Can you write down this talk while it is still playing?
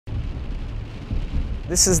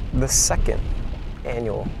This is the second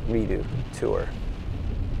annual Redux Tour.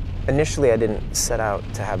 Initially, I didn't set out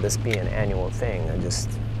to have this be an annual thing.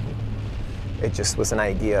 It just was an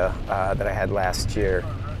idea that I had last year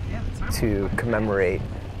to commemorate,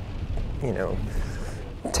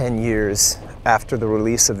 10 years after the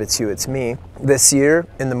release of It's You, It's Me. This year,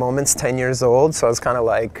 In the Moment's 10 years old, so I was kind of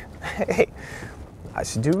like, hey, I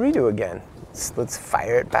should do Redux again. Let's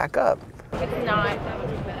fire it back up. It's not.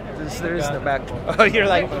 There is no back. Oh, you're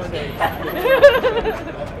like. Kill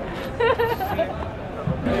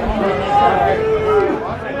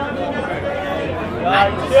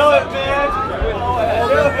it, man!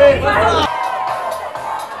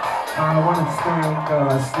 I wanted to thank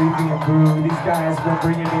Sleepy and Boo. These guys have been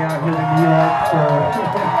bringing me out here to New York for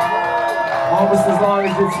almost as long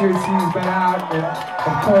as It's You, It's Me's been out. And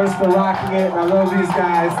of course, they're rocking it. And I love these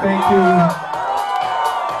guys. Thank you.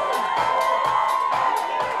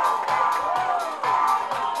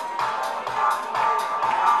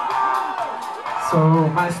 So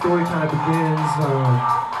my story kind of begins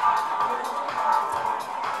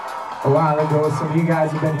a while ago. Some of you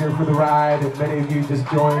guys have been here for the ride, and many of you just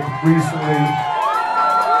joined recently.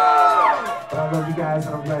 But I love you guys,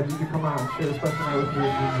 and I'm glad you could come out and share a special night with me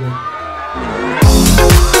with music.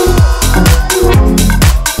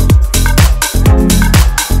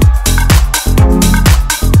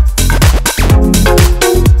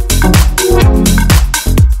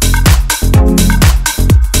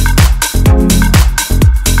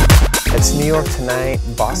 It's New York tonight,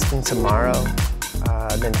 Boston tomorrow,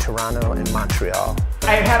 then Toronto and Montreal.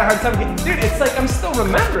 I had a hard time getting, dude, it's like I'm still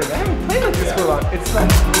remembering. I haven't played like this for long. It's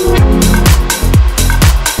like...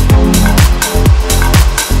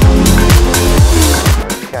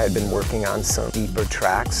 I had been working on some deeper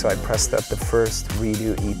tracks, so I pressed up the first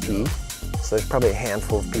Redux EP. So there's probably a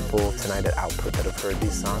handful of people tonight at Output that have heard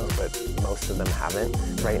these songs, but most of them haven't.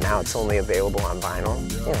 Right now it's only available on vinyl.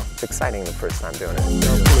 It's exciting the first time doing it.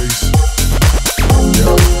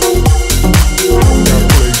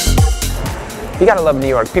 You gotta love New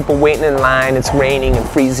York. People waiting in line, it's raining and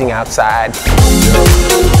freezing outside.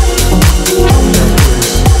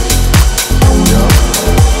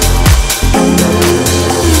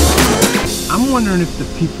 I'm wondering if the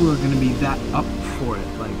people are gonna be that up for it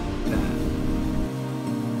like that.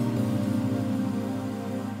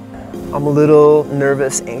 I'm a little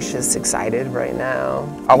nervous, anxious, excited right now.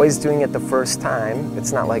 Always doing it the first time.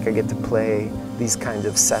 It's not like I get to play these kinds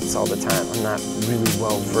of sets all the time. I'm not really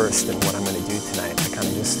well versed in what I'm going to do tonight. I kind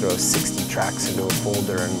of just throw 60 tracks into a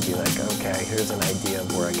folder and be like, okay, here's an idea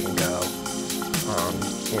of where I can go.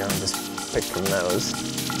 Just pick from those.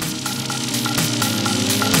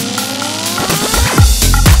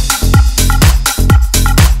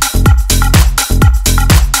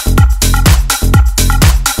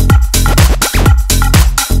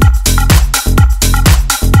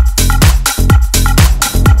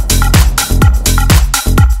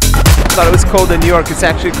 I thought it was cold in New York. It's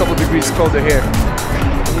actually a couple degrees colder here.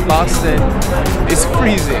 Boston is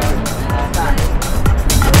freezing.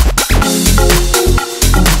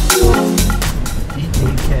 DJ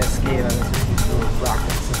Kaskade on this video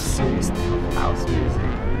rocking some serious house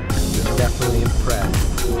music. Definitely impressed.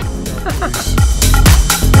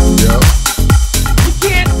 You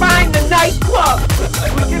can't find the nightclub!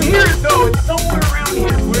 We can hear it though, it's somewhere around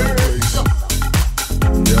here. Where is it?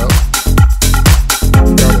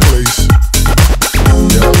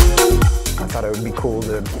 I thought it would be cool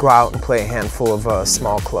to go out and play a handful of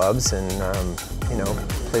small clubs and,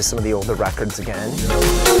 play some of the older records again.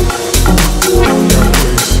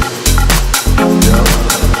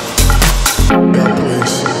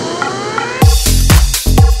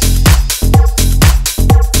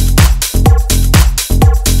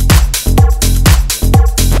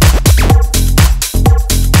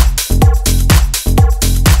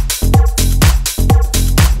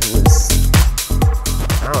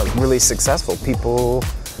 Really successful. People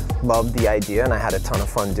loved the idea and I had a ton of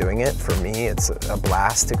fun doing it. For me, it's a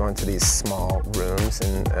blast to go into these small rooms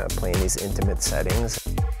and play in these intimate settings.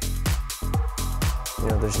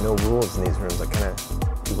 There's no rules in these rooms. I kind of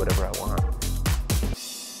do whatever I want.